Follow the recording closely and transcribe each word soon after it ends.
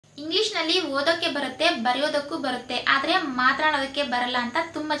ಇಂಗ್ಲಿಷ್ನಲ್ಲಿ ಓದೋಕ್ಕೆ ಬರುತ್ತೆ, ಬರೆಯೋದಕ್ಕೂ ಬರುತ್ತೆ, ಆದರೆ ಮಾತನಾಡೋದಕ್ಕೆ ಬರಲ್ಲ ಅಂತ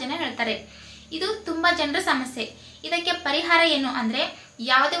ತುಂಬ ಜನ ಹೇಳ್ತಾರೆ. ಇದು ತುಂಬ ಜನರ ಸಮಸ್ಯೆ. ಇದಕ್ಕೆ ಪರಿಹಾರ ಏನು ಅಂದರೆ,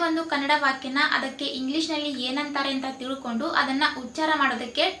 ಯಾವುದೇ ಒಂದು ಕನ್ನಡ ವಾಕ್ಯನ ಅದಕ್ಕೆ ಇಂಗ್ಲಿಷ್ನಲ್ಲಿ ಏನಂತಾರೆ ಅಂತ ತಿಳ್ಕೊಂಡು ಅದನ್ನು ಉಚ್ಚಾರ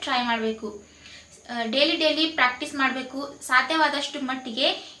ಮಾಡೋದಕ್ಕೆ ಟ್ರೈ ಮಾಡಬೇಕು. ಡೈಲಿ ಪ್ರಾಕ್ಟೀಸ್ ಮಾಡಬೇಕು. ಸಾಧ್ಯವಾದಷ್ಟು ಮಟ್ಟಿಗೆ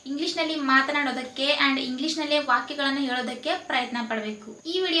ಇಂಗ್ಲಿಷ್ನಲ್ಲಿ ಮಾತನಾಡೋದಕ್ಕೆ ಆ್ಯಂಡ್ ಇಂಗ್ಲಿಷ್ನಲ್ಲೇ ವಾಕ್ಯಗಳನ್ನು ಹೇಳೋದಕ್ಕೆ ಪ್ರಯತ್ನ ಪಡಬೇಕು.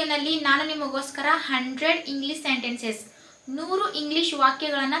 ಈ ವಿಡಿಯೋನಲ್ಲಿ ನಾನು ನಿಮಗೋಸ್ಕರ 100 ಇಂಗ್ಲಿಷ್ ಸೆಂಟೆನ್ಸಸ್ 100 ಇಂಗ್ಲಿಷ್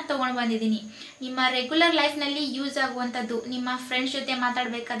ವಾಕ್ಯಗಳನ್ನು ತೊಗೊಂಡು ಬಂದಿದ್ದೀನಿ. ನಿಮ್ಮ ರೆಗ್ಯುಲರ್ ಲೈಫ್ನಲ್ಲಿ ಯೂಸ್ ಆಗುವಂಥದ್ದು, ನಿಮ್ಮ ಫ್ರೆಂಡ್ಸ್ ಜೊತೆ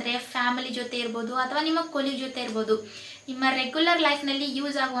ಮಾತಾಡಬೇಕಾದ್ರೆ, ಫ್ಯಾಮಿಲಿ ಜೊತೆ ಇರ್ಬೋದು ಅಥವಾ ನಿಮ್ಮ ಕೊಲೀಗ್ ಜೊತೆ ಇರ್ಬೋದು, ನಿಮ್ಮ ರೆಗ್ಯುಲರ್ ಲೈಫ್ನಲ್ಲಿ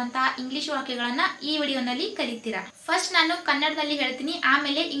ಯೂಸ್ ಆಗುವಂತಹ ಇಂಗ್ಲಿಷ್ ವಾಕ್ಯಗಳನ್ನು ಈ ವಿಡಿಯೋನಲ್ಲಿ ಕಲಿತೀರಾ. ಫಸ್ಟ್ ನಾನು ಕನ್ನಡದಲ್ಲಿ ಹೇಳ್ತೀನಿ,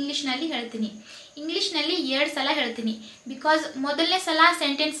 ಆಮೇಲೆ ಇಂಗ್ಲಿಷ್ನಲ್ಲಿ ಹೇಳ್ತೀನಿ. ಇಂಗ್ಲಿಷ್ನಲ್ಲಿ 2 ಸಲ ಹೇಳ್ತೀನಿ. ಬಿಕಾಸ್ ಮೊದಲನೇ ಸಲ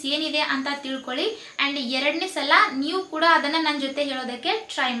ಸೆಂಟೆನ್ಸ್ ಏನಿದೆ ಅಂತ ತಿಳ್ಕೊಳ್ಳಿ, ಆ್ಯಂಡ್ 2ನೇ ಸಲ ನೀವು ಕೂಡ ಅದನ್ನು ನನ್ನ ಜೊತೆ ಹೇಳೋದಕ್ಕೆ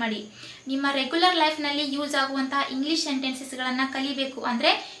ಟ್ರೈ ಮಾಡಿ. ನಿಮ್ಮ ರೆಗ್ಯುಲರ್ ಲೈಫ್ನಲ್ಲಿ ಯೂಸ್ ಆಗುವಂತಹ ಇಂಗ್ಲಿಷ್ ಸೆಂಟೆನ್ಸಸ್ಗಳನ್ನು ಕಲಿಬೇಕು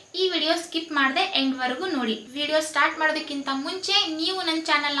ಅಂದರೆ ಈ ವಿಡಿಯೋ ಸ್ಕಿಪ್ ಮಾಡದೆ ಎಂಡ್ವರೆಗೂ ನೋಡಿ. ವಿಡಿಯೋ ಸ್ಟಾರ್ಟ್ ಮಾಡೋದಕ್ಕಿಂತ ಮುಂಚೆ ನೀವು ನನ್ನ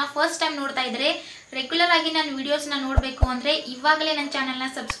ಚಾನಲ್ನ ಫಸ್ಟ್ ಟೈಮ್ ನೋಡ್ತಾ ಇದ್ದರೆ, ರೆಗ್ಯುಲರ್ ಆಗಿ ನನ್ನ ವಿಡಿಯೋಸ್ನ ನೋಡಬೇಕು ಅಂದರೆ ಇವಾಗಲೇ ನನ್ನ ಚಾನಲ್ನ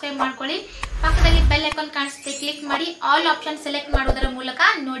ಸಬ್ಸ್ಕ್ರೈಬ್ ಮಾಡ್ಕೊಳ್ಳಿ. ಪಕ್ಕದಲ್ಲಿ ಬೆಲ್ ಐಕಾನ್ ಕಾಣಿಸುತ್ತೆ, ಕ್ಲಿಕ್ ಮಾಡಿ. ಆಲ್ ಆಪ್ಷನ್ ಸೆಲೆಕ್ಟ್ ಮಾಡೋದರ ಮೂಲಕ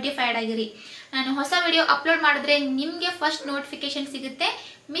ನೋಟಿಫೈಡ್ ಆಗಿರಿ. ನಾನು ಹೊಸ ವಿಡಿಯೋ ಅಪ್ಲೋಡ್ ಮಾಡಿದ್ರೆ ನಿಮಗೆ ಫಸ್ಟ್ ನೋಟಿಫಿಕೇಶನ್ ಸಿಗುತ್ತೆ.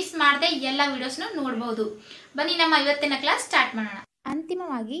 ಮಿಸ್ ಮಾಡದೆ ಎಲ್ಲ ವಿಡಿಯೋಸ್ನು ನೋಡ್ಬೋದು. ಬನ್ನಿ ನಮ್ಮ ಇವತ್ತಿನ ಕ್ಲಾಸ್ ಸ್ಟಾರ್ಟ್ ಮಾಡೋಣ.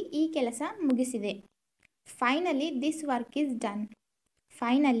 ಅಂತಿಮವಾಗಿ ಈ ಕೆಲಸ ಮುಗಿಸಿದೆ. Finally this work is done.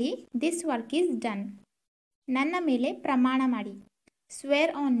 Finally this work is done. ನನ್ನ ಮೇಲೆ ಪ್ರಮಾಣ ಮಾಡಿ.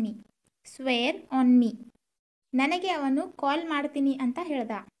 Square on me. Square on me. ನನಗೆ ಅವನು ಕಾಲ್ ಮಾಡ್ತೀನಿ ಅಂತ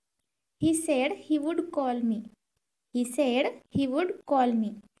ಹೇಳ್ದ. ಹಿ seed he would call me. He seed he would call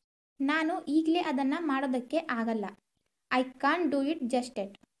me. ನಾನು ಈಗಲೇ ಅದನ್ನು ಮಾಡೋದಕ್ಕೆ ಆಗಲ್ಲ. I can't do it just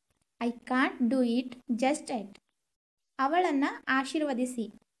at. I can't do it just ಎಟ್. ಅವಳನ್ನು ಆಶೀರ್ವದಿಸಿ.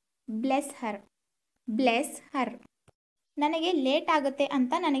 ಬ್ಲೆಸ್ ಹರ್. ಬ್ಲೆಸ್ ಹರ್. ನನಗೆ ಲೇಟ್ ಆಗುತ್ತೆ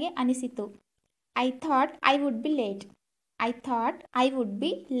ಅಂತ ನನಗೆ ಅನಿಸಿತು. I thought I would be late. I thought I would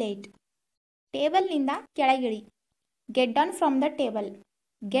be late. ಟೇಬಲ್ನಿಂದ ಕೆಳಗಿಳಿ. Get down from the table.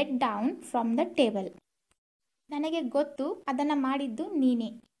 Get down from the table. ನನಗೆ ಗೊತ್ತು ಅದನ್ನು ಮಾಡಿದ್ದು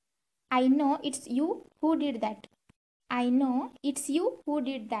ನೀನೇ. I know it's you who did that. I know it's you who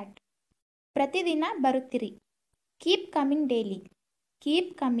did that. ಪ್ರತಿದಿನ ಬರುತ್ತೀರಿ. Keep coming daily.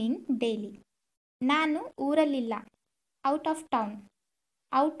 Keep coming daily. ನಾನು ಊರಲ್ಲಿಲ್ಲ. Out of town.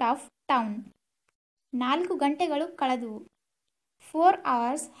 Out of town. 4 ಗಂಟೆಗಳು ಕಳೆದವು. 4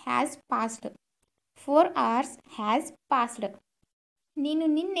 hours has passed. 4 hours has passed. ನೀನು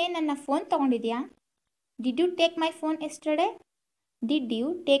ನಿನ್ನೆ ನನ್ನ phone ತಗೊಂಡಿದ್ಯಾ? Did you take my phone yesterday? Did you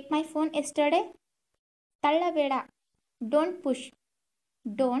take my phone yesterday? ತಳ್ಳಬೇಡ. Don't push.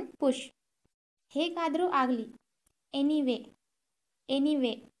 Don't push. ಹೇಗಾದರೂ ಆಗಲಿ. Anyway.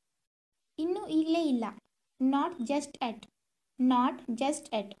 Anyway. ಇನ್ನೂ ಈಗಲೇ ಇಲ್ಲ. Not just at. Not just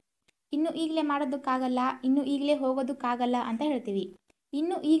ಎಟ್. ಇನ್ನು ಈಗಲೇ ಮಾಡೋದಕ್ಕಾಗಲ್ಲ, ಇನ್ನು ಈಗಲೇ ಹೋಗೋದಕ್ಕಾಗಲ್ಲ ಅಂತ ಹೇಳ್ತೀವಿ.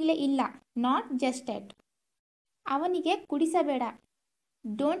 ಇನ್ನು ಈಗಲೇ ಇಲ್ಲ. ನಾಟ್ ಜಸ್ಟ್ ಎಟ್. ಅವನಿಗೆ ಕುಡಿಸಬೇಡ.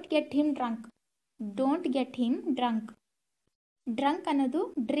 Don't get him drunk. Don't get him drunk. Drunk ಅನ್ನೋದು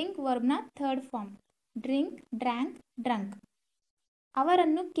drink ವರ್ಬ್ನ 3rd form. Drink, drank, drunk.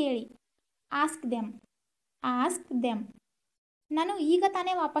 ಅವರನ್ನು ಕೇಳಿ. Ask them. Ask them. ನಾನು ಈಗ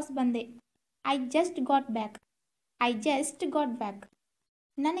ತಾನೇ ವಾಪಸ್ ಬಂದೆ. I just got back. I just got back.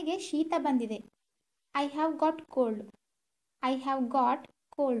 ನನಗೆ ಶೀತ ಬಂದಿದೆ. I have got cold. I have got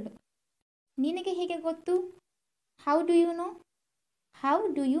cold. ನಿನಗೆ ಹೇಗೆ ಗೊತ್ತು? How do you know? How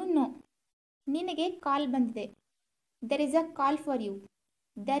do you know? ನಿನಗೆ ಕಾಲ್ ಬಂದಿದೆ. There is a call for you.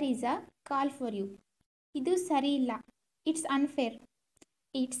 There is a call for you. ಇದು ಸರಿ ಇಲ್ಲ. It's unfair.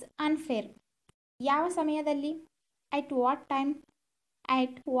 It's unfair. ಯಾವ ಸಮಯದಲ್ಲಿ? At what time.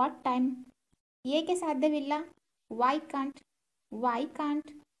 At what time. ಏಕೆ ಸಾಧ್ಯವಿಲ್ಲ? Why can't. Why can't.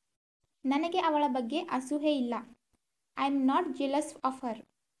 ನನಗೆ ಅವಳ ಬಗ್ಗೆ ಅಸೂಹೆ ಇಲ್ಲ. I am not jealous of her.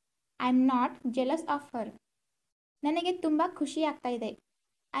 I am not jealous of her. ನನಗೆ ತುಂಬ ಖುಷಿ ಆಗ್ತಾ ಇದೆ.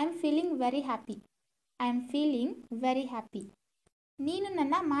 I am feeling very happy. I am feeling very happy. ನೀನು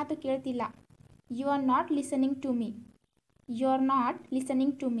ನನ್ನ ಮಾತು ಕೇಳ್ತಿಲ್ಲ. You are not listening to me. You are not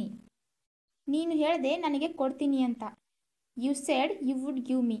listening to me. ನೀನು ಹೇಳಿದೆ ನನಗೆ ಕೊಡ್ತೀನಿ ಅಂತ. You said you would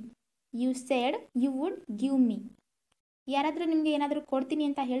give me. You said you would give me. ಯಾರಾದರೂ ನಿಮಗೆ ಏನಾದರೂ ಕೊಡ್ತೀನಿ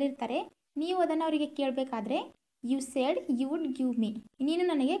ಅಂತ ಹೇಳಿರ್ತಾರೆ, ನೀವು ಅದನ್ನು ಅವರಿಗೆ ಕೇಳಬೇಕಾದ್ರೆ you said you would give me. ನೀನು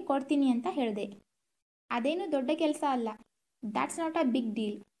ನನಗೆ ಕೊಡ್ತೀನಿ ಅಂತ ಹೇಳಿದೆ. ಅದೇನು ದೊಡ್ಡ ಕೆಲಸ ಅಲ್ಲ. That's not a big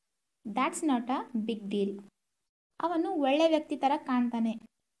deal. That's not a big deal. ಅವನು ಒಳ್ಳೆ ವ್ಯಕ್ತಿ ಥರ ಕಾಣ್ತಾನೆ.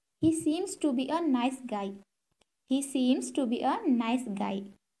 ಹಿ seems to be a nice ಗಾಯ್. He seems to be a nice ಗಾಯ್.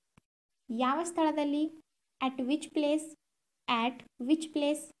 ಯಾವ ಸ್ಥಳದಲ್ಲಿ? At which place. At which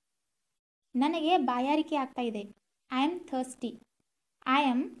place. ನನಗೆ ಬಾಯಾರಿಕೆ ಆಗ್ತಾ ಇದೆ. I am thirsty. I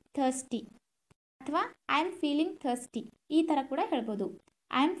am thirsty ಅಥವಾ ಐ ಆಮ್ ಫೀಲಿಂಗ್ ಥರ್ಸ್ಟಿ ಈ ಥರ ಕೂಡ ಹೇಳ್ಬೋದು.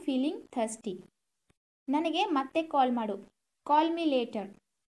 I am feeling thirsty. ನನಗೆ ಮತ್ತೆ ಕಾಲ್ ಮಾಡು. Call me litre.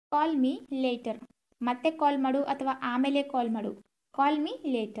 Call me litre. ಮತ್ತೆ ಕಾಲ್ ಮಾಡು ಅಥವಾ ಆಮೇಲೆ ಕಾಲ್ ಮಾಡು. Call me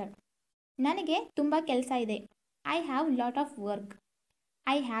litre. ನನಗೆ ತುಂಬ ಕೆಲಸ ಇದೆ. I have lot of work.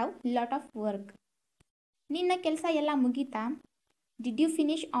 I have lot of work. ನಿನ್ನ ಕೆಲಸ ಎಲ್ಲ ಮುಗೀತಾ? Did you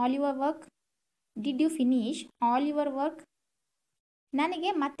finish all your work? Did you finish all your work? ನನಗೆ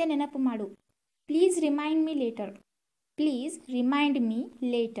ಮತ್ತೆ ನೆನಪು ಮಾಡು. Please remind me litre. Please remind me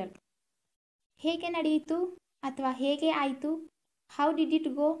litre. ಹೇಗೆ ನಡೆಯಿತು ಅಥವಾ ಹೇಗೆ ಆಯಿತು? How did it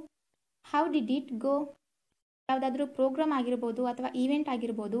go? How did it go? ಯಾವುದಾದ್ರೂ ಪ್ರೋಗ್ರಾಮ್ ಆಗಿರ್ಬೋದು ಅಥವಾ ಈವೆಂಟ್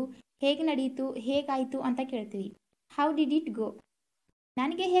ಆಗಿರ್ಬೋದು, ಹೇಗೆ ನಡೆಯಿತು ಹೇಗಾಯಿತು ಅಂತ ಕೇಳ್ತೀವಿ. How did it go?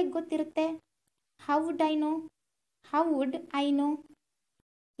 ನನಗೆ ಹೇಗೆ ಗೊತ್ತಿರುತ್ತೆ? How would I know? How would I know?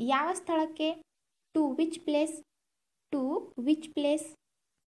 ಯಾವ ಸ್ಥಳಕ್ಕೆ? To which place? To which place?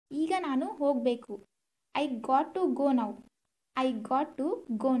 ಈಗ ನಾನು ಹೋಗಬೇಕು. I got to go now. I got to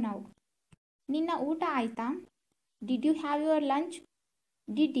go now. ನಿನ್ನ ಊಟ ಆಯಿತಾ? Did you have your lunch?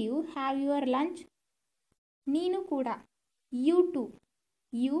 Did you have your lunch? ನೀನು ಕೂಡ. You to.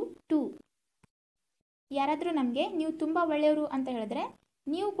 You to. ಯಾರಾದರೂ ನಮಗೆ ನೀವು ತುಂಬ ಒಳ್ಳೆಯವರು ಅಂತ ಹೇಳಿದ್ರೆ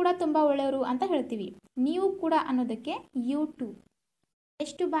ನೀವು ಕೂಡ ತುಂಬ ಒಳ್ಳೆಯವರು ಅಂತ ಹೇಳ್ತೀವಿ. ನೀವು ಕೂಡ ಅನ್ನೋದಕ್ಕೆ ಯು ಟು.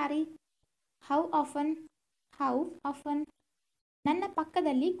 ಎಷ್ಟು ಬಾರಿ? How often? How often? ನನ್ನ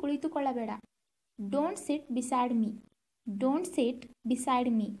ಪಕ್ಕದಲ್ಲಿ ಕುಳಿತುಕೊಳ್ಳಬೇಡ. Don't sit beside me. Don't sit beside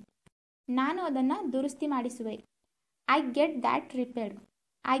me. ನಾನು ಅದನ್ನು ದುರಸ್ತಿ ಮಾಡಿಸುವೆ. I get that repaired.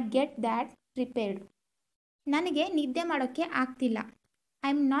 I get that repaired. ನನಗೆ ನಿದ್ದೆ ಮಾಡೋಕ್ಕೆ ಆಗ್ತಿಲ್ಲ.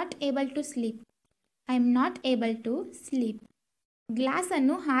 I am not able to sleep. I am not able to sleep.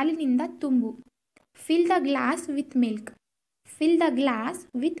 ಗ್ಲಾಸನ್ನು ಹಾಲಿನಿಂದ ತುಂಬು. Fill the glass with milk. Fill the glass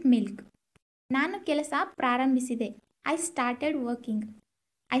with milk. ನಾನು ಕೆಲಸ ಪ್ರಾರಂಭಿಸಿದೆ. I started working.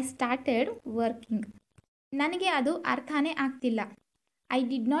 I started working. ನನಗೆ ಅದು ಅರ್ಥನೇ ಆಗ್ತಿಲ್ಲ. I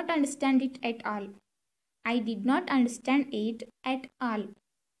did not understand it at all. I did not understand it at all.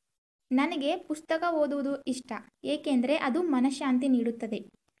 ನನಗೆ ಪುಸ್ತಕ ಓದುವುದು ಇಷ್ಟ, ಏಕೆಂದರೆ ಅದು ಮನಃಶಾಂತಿ ನೀಡುತ್ತದೆ.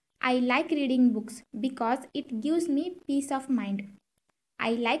 I like reading books because it gives me piece of mind.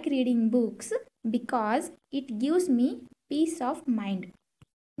 I like reading books because it gives me piece of mind.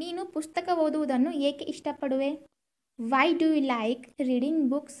 ನೀನು ಪುಸ್ತಕ ಓದುವುದನ್ನು ಏಕೆ ಇಷ್ಟಪಡುವೆ? Why do you like reading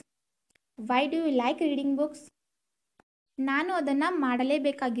books? Why do you like reading books? ನಾನು ಅದನ್ನು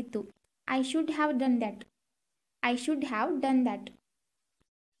ಮಾಡಲೇಬೇಕಾಗಿತ್ತು. I should have done that. I should have done that.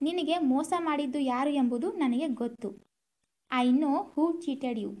 ನಿನಗೆ ಮೋಸ ಮಾಡಿದ್ದು ಯಾರು ಎಂಬುದು ನನಗೆ ಗೊತ್ತು. I know who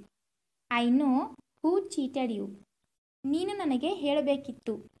cheated you. I know who cheated you. ನೀನು ನನಗೆ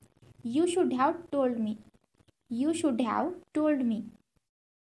ಹೇಳಬೇಕಿತ್ತು. You should have told me. You should have told me.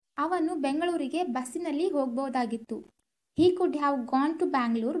 ಅವನು ಬೆಂಗಳೂರಿಗೆ ಬಸ್ಸಿನಲ್ಲಿ ಹೋಗ್ಬೋದಾಗಿತ್ತು. ಹೀ could have gone to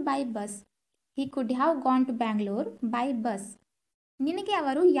Bangalore by bus. Hi could have gone to Bangalore by bus. ನಿನಗೆ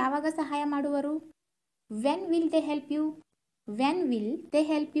ಅವರು ಯಾವಾಗ ಸಹಾಯ ಮಾಡುವರು? When will they help you? When will they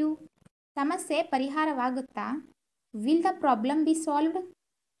help you? ಸಮಸ್ಯೆ ಪರಿಹಾರವಾಗುತ್ತಾ? Will the problem be solved?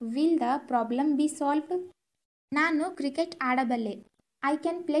 Will the problem be solved? ನಾನು cricket ಆಡಬಲ್ಲೆ. I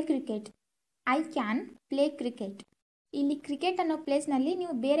can play cricket. I can play cricket. ಇಲ್ಲಿ cricket ಅನ್ನೋ ಪ್ಲೇಸ್ನಲ್ಲಿ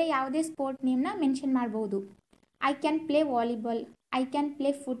ನೀವು ಬೇರೆ ಯಾವುದೇ ಸ್ಪೋರ್ಟ್ ನೇಮ್ನ ಮೆನ್ಷನ್ ಮಾಡ್ಬೋದು. I can play volleyball. I can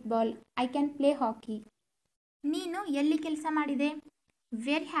play football. I can play ಹಾಕಿ. ನೀನು ಎಲ್ಲಿ ಕೆಲಸ ಮಾಡಿದೆ?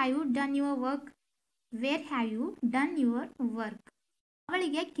 Where have you done your work? Where have you done your work?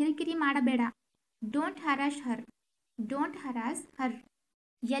 ಅವಳಿಗೆ ಕಿರಿಕಿರಿ ಮಾಡಬೇಡ. Don't harass Har. ಡೋಂಟ್ ಹರಾಸ್ ಹರ್.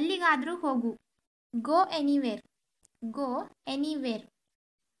 ಎಲ್ಲಿಗಾದರೂ ಹೋಗು. Go anywhere. Go anywhere.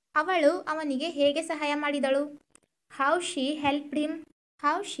 ಅವಳು ಅವನಿಗೆ ಹೇಗೆ ಸಹಾಯ ಮಾಡಿದಳು? How she helped him.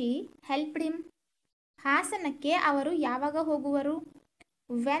 How she helped him. ಹಾಸನಕ್ಕೆ ಅವರು ಯಾವಾಗ ಹೋಗುವರು?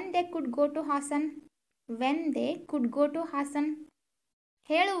 When they could go to Haasan. When they could go to Haasan.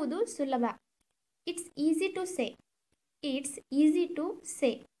 ಹೇಳುವುದು ಸುಲಭ. It's easy to say. It's easy to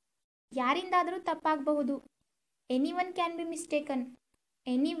say. ಯಾರಿಂದಾದರೂ ತಪ್ಪಾಗಬಹುದು. Anyone can be mistaken.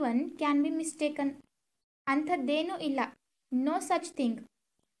 Anyone can be mistaken. ಅಂಥದ್ದೇನೂ ಇಲ್ಲ. No such thing.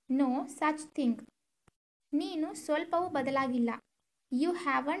 No such thing. ನೀನು ಸ್ವಲ್ಪವೂ ಬದಲಾಗಿಲ್ಲ. You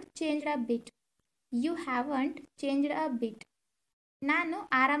haven't changed a bit. You haven't changed ಅ ಬಿಟ್. ನಾನು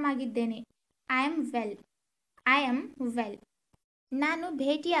ಆರಾಮಾಗಿದ್ದೇನೆ. I am well. I am well. ನಾನು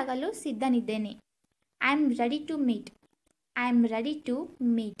ಭೇಟಿಯಾಗಲು ಸಿದ್ಧನಿದ್ದೇನೆ. I am ready to meet. I am ready to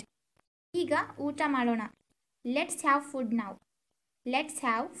meet. ಈಗ ಊಟ ಮಾಡೋಣ. Let's have food now. Let's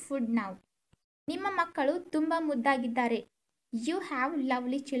have food now. ನಿಮ್ಮ ಮಕ್ಕಳು ತುಂಬ ಮುದ್ದಾಗಿದ್ದಾರೆ. You have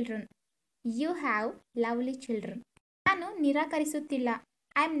lovely children. You have lovely children. ನಾನು ನಿರಾಕರಿಸುತ್ತಿಲ್ಲ.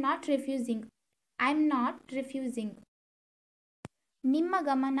 I am not refusing. I am not refusing. ನಿಮ್ಮ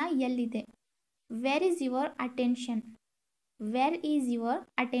ಗಮನ ಎಲ್ಲಿದೆ? Where is your attention? Where is your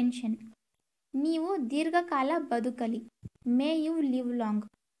attention? ನೀವು ದೀರ್ಘಕಾಲ ಬದುಕಲಿ. May you live long.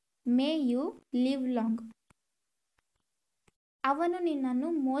 May you live long. ಅವನು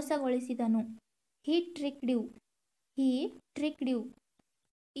ನಿನ್ನನ್ನು ಮೋಸಗೊಳಿಸಿದನು. ಹೀ ಟ್ರಿಕ್ಡ್ you. Hi ಟ್ರಿಕ್ಡ್ you.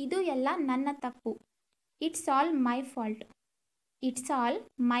 ಇದು ಎಲ್ಲ ನನ್ನ ತಪ್ಪು. It's all my fault. It's all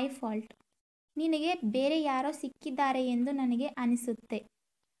my fault. ನಿನಗೆ ಬೇರೆ ಯಾರೋ ಸಿಕ್ಕಿದ್ದಾರೆ ಎಂದು ನನಗೆ ಅನಿಸುತ್ತೆ.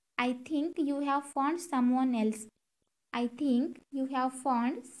 I think you have found ಸಮ್ಒನ್ else. I think you have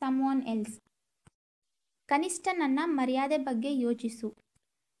found ಸಮ್ಒನ್ else. ಕನಿಷ್ಠ ನನ್ನ ಮರ್ಯಾದೆ ಬಗ್ಗೆ ಯೋಚಿಸು.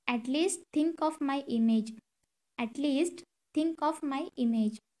 At least think of my image. At least think of my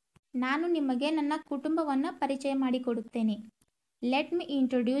image. ನಾನು ನಿಮಗೆ ನನ್ನ ಕುಟುಂಬವನ್ನು ಪರಿಚಯ ಮಾಡಿಕೊಡುತ್ತೇನೆ. Let me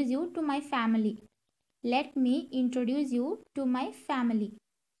introduce you to my family. Let me introduce you to my family.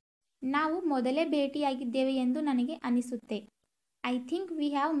 ನಾವು ಮೊದಲೇ ಭೇಟಿಯಾಗಿದ್ದೇವೆ ಎಂದು ನನಗೆ ಅನಿಸುತ್ತೆ. I think we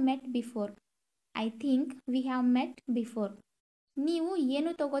have met before. I think we have met before. ನೀವು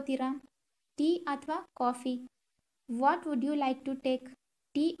ಏನು ತಗೋತೀರಾ? ಟೀ ಅಥವಾ coffee? What would you like to take?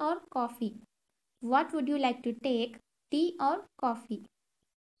 Tea R coffee? What would you like to take? Tea R coffee?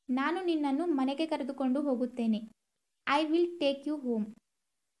 ನಾನು ನಿನ್ನನ್ನು ಮನೆಗೆ ಕರೆದುಕೊಂಡು ಹೋಗುತ್ತೇನೆ. I will take you home.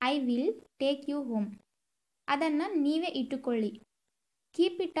 I will take you home. ಅದನ್ನು ನೀವೇ ಇಟ್ಟುಕೊಳ್ಳಿ.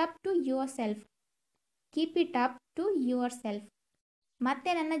 Keep it up to your self. Keep it up to your self. ಮತ್ತೆ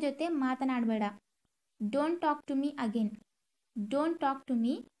ನನ್ನ ಜೊತೆ ಮಾತನಾಡಬೇಡ. Don't talk to me again. Don't talk to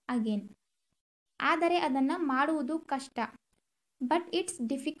me again. ಆದರೆ ಅದನ್ನು ಮಾಡುವುದು ಕಷ್ಟ. But it's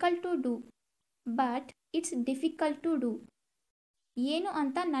difficult to do. But it's difficult to do. ಏನು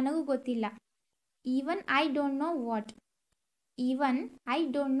ಅಂತ ನನಗೂ ಗೊತ್ತಿಲ್ಲ. Even I don't know what. Even I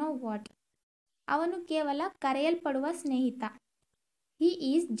don't know what. ಅವನು ಕೇವಲ ಕರೆಯಲ್ಪಡುವ ಸ್ನೇಹಿತ. He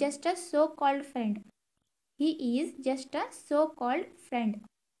is just a so called friend. He is just a so called friend.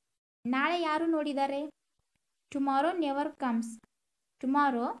 ನಾಳೆ ಯಾರು ನೋಡಿದ್ದಾರೆ? Tomorrow never comes.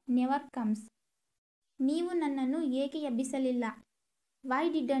 Tomorrow never comes. ನೀವು ನನ್ನನ್ನು ಏಕೆ ಎಬ್ಬಿಸಲಿಲ್ಲ? Y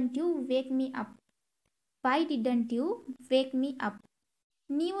didn't you wake me up? Y didn't you wake me up?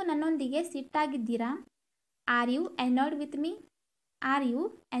 ನೀವು ನನ್ನೊಂದಿಗೆ ಸಿಟ್ಟಾಗಿದ್ದೀರಾ? Are you annoyed with me? Are you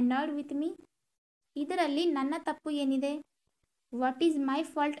annoyed with me? ಇದರಲ್ಲಿ ನನ್ನ ತಪ್ಪು ಏನಿದೆ? What is my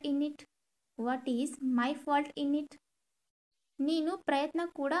fault in it? What is my fault in it? ನೀನು ಪ್ರಯತ್ನ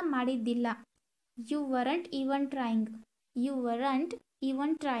ಕೂಡ ಮಾಡಿದ್ದಿಲ್ಲ. You ವರಂಟ್ even trying. You ವರಂಟ್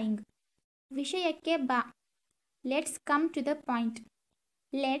even trying. ವಿಷಯಕ್ಕೆ ಬಾ. Let's come to the point.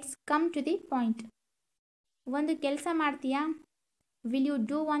 Let's come to the point. ಒಂದು ಕೆಲಸ ಮಾಡ್ತೀಯಾ? Will you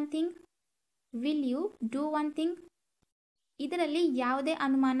do one thing? Will you do one thing? ಇದರಲ್ಲಿ ಯಾವುದೇ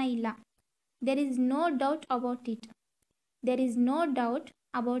ಅನುಮಾನ ಇಲ್ಲ. There is no doubt about it. There is no doubt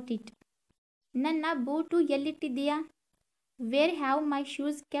about it. ನನ್ನ boot ಎಲ್ಲಿಟ್ಟಿದ್ದೀಯಾ? Where have my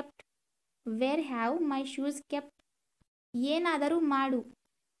shoes kept? Where have my shoes kept? ಏನಾದರೂ ಮಾಡು.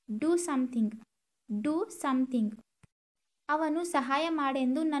 Do something. Do something. ಅವನು ಸಹಾಯ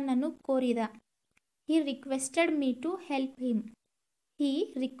ಮಾಡೆಂದು ನನ್ನನ್ನು ಕೋರಿದ. ಹಿ requested me to help him.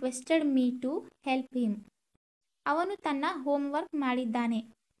 He requested me to help him. ಅವನು ತನ್ನ homework ಮಾಡಿದ್ದಾನೆ.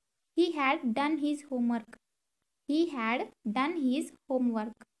 He had done he's homework. He had done he's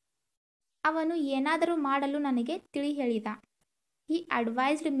homework. ಅವನು ಏನಾದರೂ ಮಾಡಲು ನನಗೆ ತಿಳಿ ಹೇಳಿದ. ಹಿ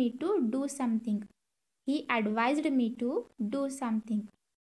advised me to do something. He advised me to do something.